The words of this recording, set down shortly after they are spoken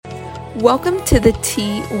Welcome to the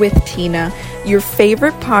Tea with Tina, your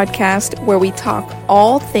favorite podcast where we talk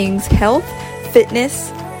all things health,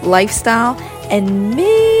 fitness, lifestyle, and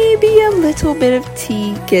maybe a little bit of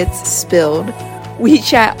tea gets spilled. We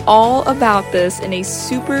chat all about this in a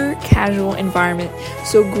super casual environment,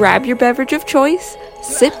 so grab your beverage of choice,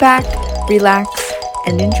 sit back, relax,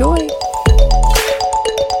 and enjoy.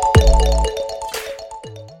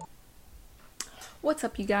 What's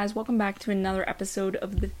up, you guys? Welcome back to another episode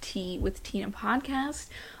of the Tea with Tina podcast.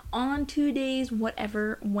 On today's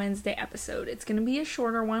Whatever Wednesday episode, it's going to be a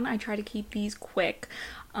shorter one. I try to keep these quick,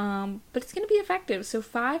 but it's going to be effective. So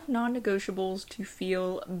 5 non-negotiables to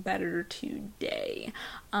feel better today.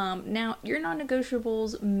 Now, your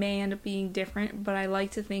non-negotiables may end up being different, but I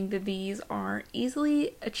like to think that these are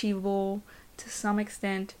easily achievable to some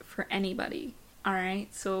extent for anybody. All right,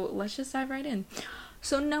 so let's just dive right in.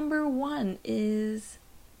 So number 1 is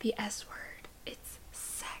the S word. It's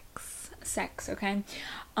sex. Sex, okay?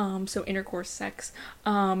 So intercourse sex.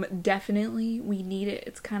 Definitely we need it.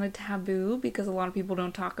 It's kind of taboo because a lot of people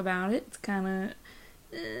don't talk about it. It's kind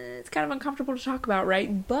of uncomfortable to talk about,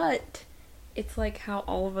 right? But it's like how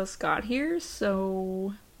all of us got here,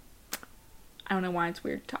 so I don't know why it's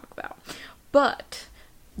weird to talk about. But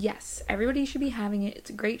yes, everybody should be having it. It's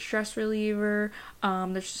a great stress reliever.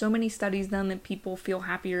 There's so many studies done that people feel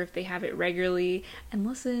happier if they have it regularly. And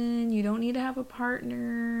listen, you don't need to have a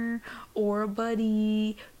partner or a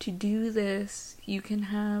buddy to do this. You can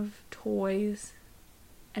have toys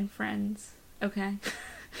and friends, okay?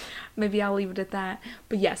 Maybe I'll leave it at that.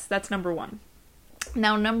 But yes, that's number 1.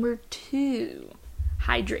 Now, number 2,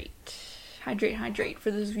 hydrate. Hydrate. For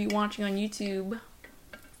those of you watching on YouTube,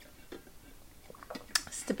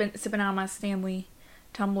 sipping on my Stanley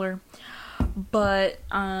tumbler. But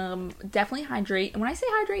definitely hydrate. And when I say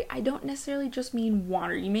hydrate, I don't necessarily just mean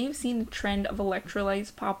water. You may have seen the trend of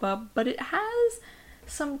electrolytes pop up, but it has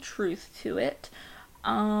some truth to it.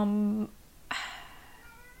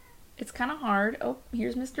 It's kind of hard. Oh,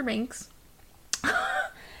 here's Mr. Banks.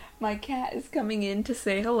 My cat is coming in to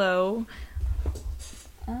say hello.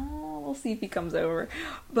 We'll see if he comes over.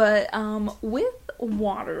 But with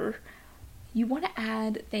water, you want to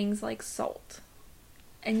add things like salt,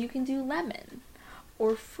 and you can do lemon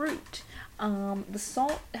or fruit. The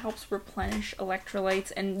salt helps replenish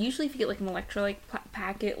electrolytes, and usually if you get like an electrolyte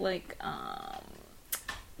packet, like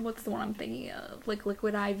what's the one I'm thinking of, like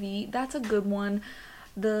Liquid IV, that's a good one.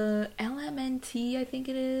 The LMNT, I think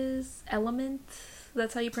it is, Element,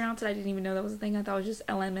 that's how you pronounce it. I didn't even know that was a thing. I thought it was just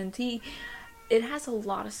LMNT. It has a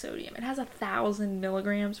lot of sodium. It has 1,000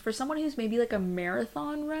 milligrams. For someone who's maybe like a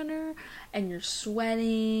marathon runner and you're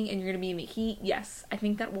sweating and you're going to be in the heat, yes, I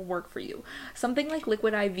think that will work for you. Something like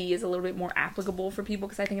Liquid IV is a little bit more applicable for people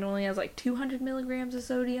because I think it only has like 200 milligrams of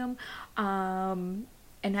sodium and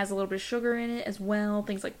has a little bit of sugar in it as well.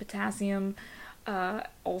 Things like potassium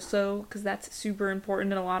also, because that's super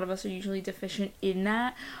important and a lot of us are usually deficient in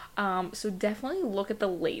that. So definitely look at the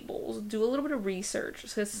labels, do a little bit of research,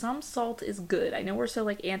 because some salt is good. I know we're so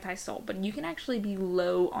like anti-salt, but you can actually be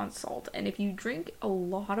low on salt, and if you drink a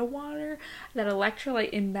lot of water, that electrolyte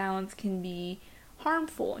imbalance can be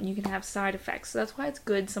harmful and you can have side effects. So that's why it's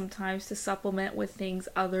good sometimes to supplement with things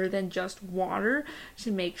other than just water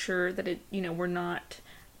to make sure that we're not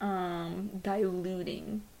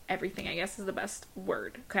diluting everything, I guess is the best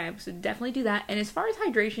word. Okay, so definitely do that. And as far as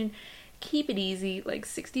hydration, keep it easy, like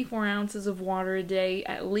 64 ounces of water a day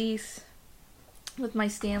at least. With my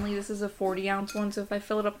Stanley, this is a 40-ounce one, so if I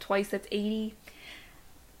fill it up twice, that's 80.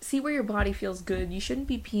 See where your body feels good. You shouldn't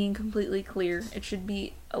be peeing completely clear. It should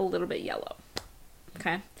be a little bit yellow.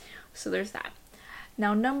 Okay, so there's that.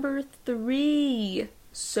 Now, number 3,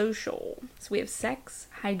 social. So we have sex,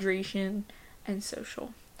 hydration, and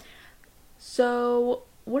social. So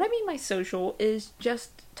what I mean by social is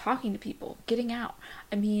just talking to people, getting out.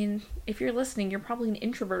 I mean, if you're listening, you're probably an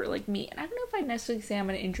introvert like me. And I don't know if I necessarily say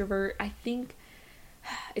I'm an introvert. I think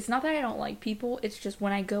it's not that I don't like people. It's just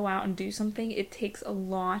when I go out and do something, it takes a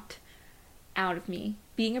lot out of me.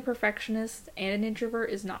 Being a perfectionist and an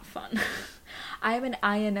introvert is not fun. I am an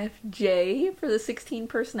INFJ for the 16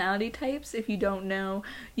 personality types. If you don't know,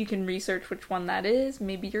 you can research which one that is.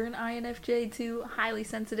 Maybe you're an INFJ too, highly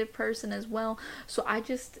sensitive person as well. So I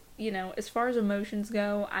just, as far as emotions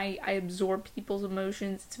go, I absorb people's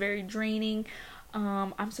emotions. It's very draining.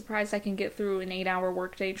 I'm surprised I can get through an 8-hour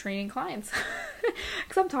workday training clients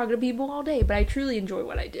because I'm talking to people all day, but I truly enjoy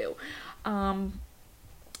what I do.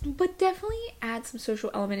 But definitely add some social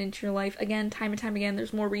element into your life. Again, time and time again,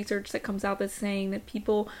 there's more research that comes out that's saying that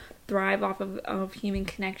people thrive off of human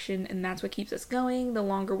connection, and that's what keeps us going. The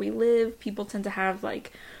longer we live, people tend to have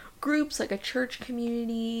like groups, like a church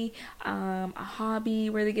community, a hobby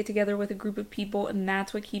where they get together with a group of people, and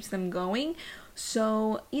that's what keeps them going.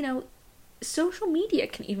 So, social media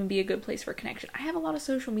can even be a good place for connection. I have a lot of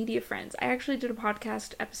social media friends. I actually did a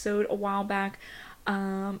podcast episode a while back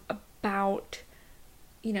about,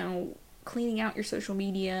 cleaning out your social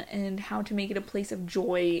media and how to make it a place of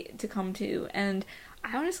joy to come to. And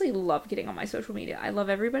I honestly love getting on my social media. I love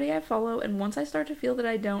everybody I follow, and once I start to feel that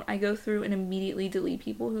I don't, I go through and immediately delete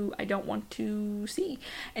people who I don't want to see.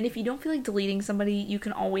 And if you don't feel like deleting somebody, you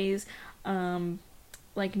can always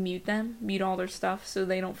mute all their stuff so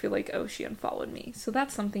they don't feel like, oh, she unfollowed me. So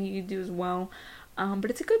that's something you can do as well.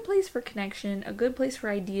 But it's a good place for connection, a good place for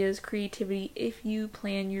ideas, creativity, if you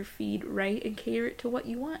plan your feed right and cater it to what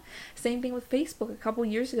you want. Same thing with Facebook. A couple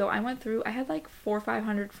years ago, I had like 400 or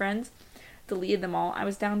 500 friends, deleted them all. I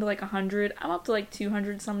was down to like 100. I'm up to like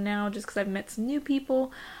 200 some now, just because I've met some new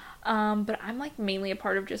people. But I'm like mainly a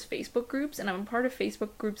part of just Facebook groups, and I'm a part of Facebook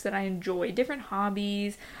groups that I enjoy, different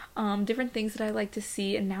hobbies, different things that I like to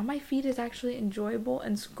see, and now my feed is actually enjoyable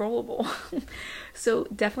and scrollable. So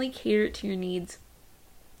definitely cater it to your needs.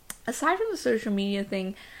 Aside from the social media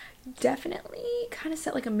thing, definitely kind of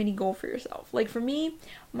set like a mini goal for yourself. Like for me,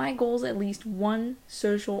 my goal is at least one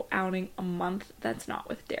social outing a month that's not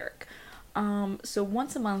with Derek. So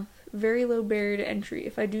once a month, very low barrier to entry.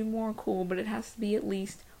 If I do more, cool, but it has to be at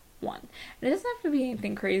least one. And it doesn't have to be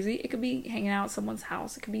anything crazy. It could be hanging out at someone's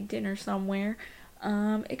house. It could be dinner somewhere.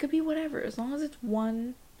 It could be whatever, as long as it's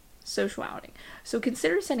one social outing. So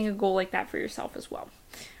consider setting a goal like that for yourself as well.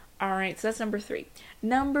 Alright, so that's number 3.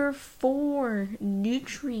 Number 4,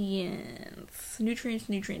 nutrients.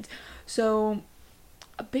 Nutrients. So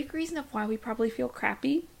a big reason of why we probably feel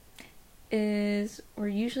crappy is we're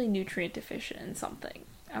usually nutrient deficient in something.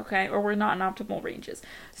 Okay, or we're not in optimal ranges.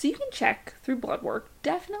 So you can check through blood work.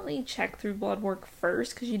 Definitely check through blood work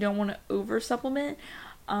first, because you don't want to over supplement.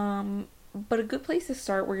 But a good place to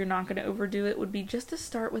start where you're not going to overdo it would be just to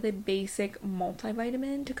start with a basic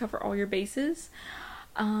multivitamin to cover all your bases.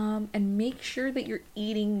 And make sure that you're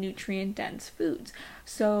eating nutrient dense foods.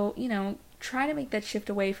 So, try to make that shift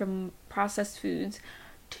away from processed foods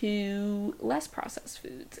to less processed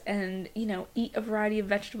foods, and eat a variety of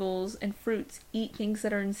vegetables and fruits. Eat things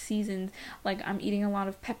that are in seasons. Like I'm eating a lot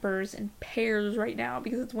of peppers and pears right now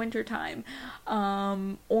because it's winter time.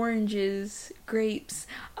 Oranges, grapes,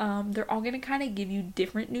 they're all going to kind of give you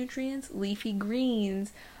different nutrients. Leafy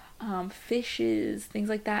greens, fishes, things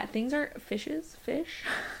like that. Fish,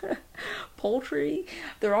 poultry,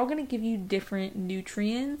 they're all going to give you different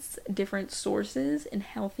nutrients, different sources in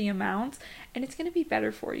healthy amounts, and it's going to be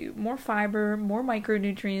better for you. More fiber, more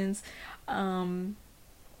micronutrients,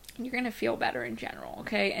 you're going to feel better in general,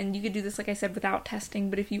 okay? And you could do this, like I said, without testing,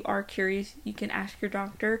 but if you are curious, you can ask your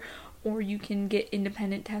doctor, or you can get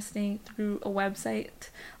independent testing through a website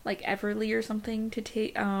like Everly or something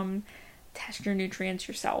to test your nutrients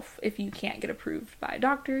yourself. If you can't get approved by a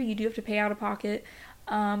doctor, you do have to pay out of pocket.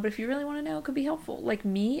 But if you really want to know, it could be helpful. Like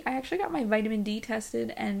me, I actually got my vitamin D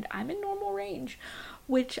tested, and I'm in normal range,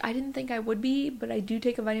 which I didn't think I would be, but I do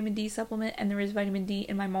take a vitamin D supplement, and there is vitamin D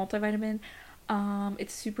in my multivitamin.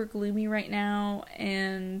 It's super gloomy right now,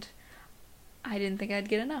 and I didn't think I'd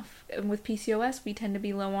get enough. And with PCOS, we tend to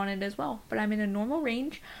be low on it as well, but I'm in a normal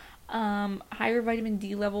range. Higher vitamin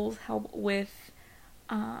D levels help with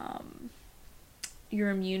your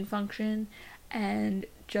immune function and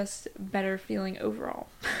just better feeling overall.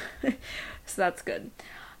 So that's good.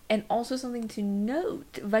 And also something to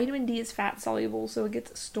note, vitamin D is fat soluble, so it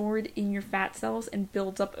gets stored in your fat cells and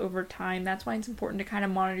builds up over time. That's why it's important to kind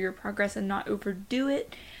of monitor your progress and not overdo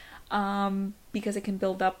it, because it can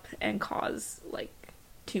build up and cause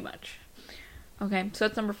too much. Okay, so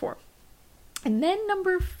that's number 4. And then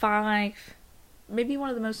number 5, maybe one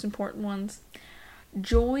of the most important ones,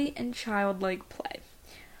 joy and childlike play.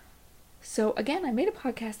 So again, I made a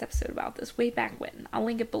podcast episode about this way back when. I'll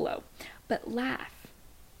link it below. But laugh,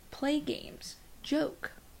 play games,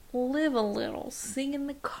 joke, live a little, sing in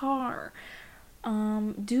the car.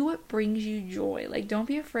 Do what brings you joy. Don't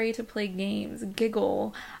be afraid to play games,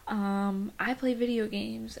 giggle. I play video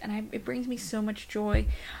games, and it brings me so much joy.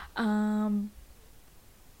 Have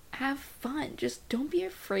fun. Just don't be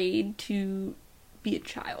afraid to be a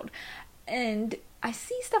child. And I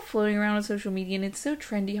see stuff floating around on social media, and it's so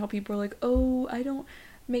trendy how people are like, oh, I don't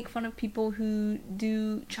make fun of people who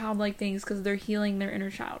do childlike things because they're healing their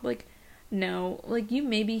inner child. No, you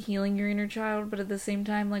may be healing your inner child, but at the same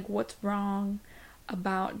time, what's wrong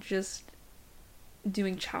about just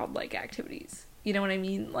doing childlike activities? You know what I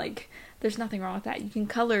mean? There's nothing wrong with that. You can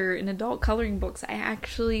color in adult coloring books. I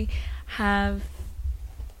actually have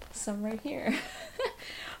some right here.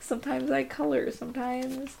 Sometimes I color,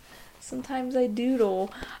 sometimes I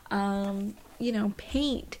doodle,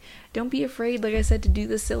 paint. Don't be afraid, like I said, to do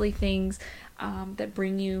the silly things that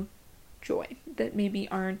bring you joy, that maybe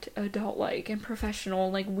aren't adult-like and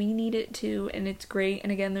professional. Like, we need it too, and it's great.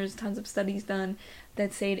 And again, there's tons of studies done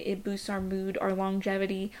that say it boosts our mood, our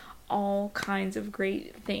longevity, all kinds of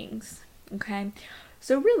great things. Okay,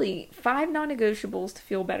 so really 5 non-negotiables to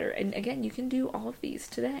feel better. And again, you can do all of these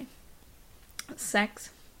today.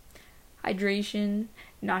 Sex, hydration,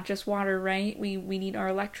 not just water, right? We need our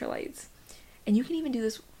electrolytes. And you can even do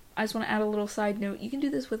this, I just want to add a little side note, you can do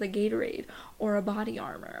this with a Gatorade or a Body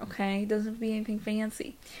Armor, okay? It doesn't have to be anything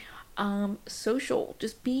fancy. Social,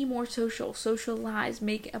 just be more social, socialize,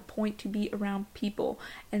 make a point to be around people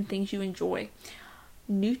and things you enjoy.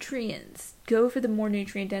 Nutrients, go for the more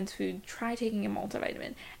nutrient dense food, try taking a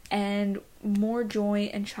multivitamin, and more joy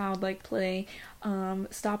and childlike play.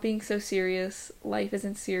 Stop being so serious. Life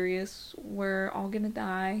isn't serious. We're all gonna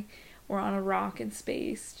die. We're on a rock in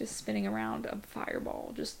space, just spinning around a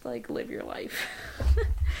fireball. Just like live your life.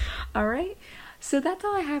 Alright, so that's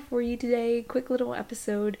all I have for you today. Quick little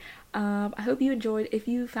episode. I hope you enjoyed. If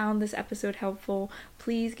you found this episode helpful,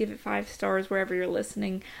 please give it 5 stars wherever you're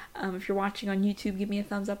listening. If you're watching on YouTube, give me a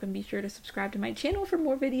thumbs up and be sure to subscribe to my channel for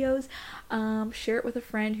more videos. Share it with a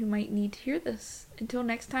friend who might need to hear this. Until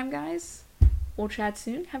next time, guys, we'll chat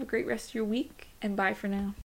soon. Have a great rest of your week, and bye for now.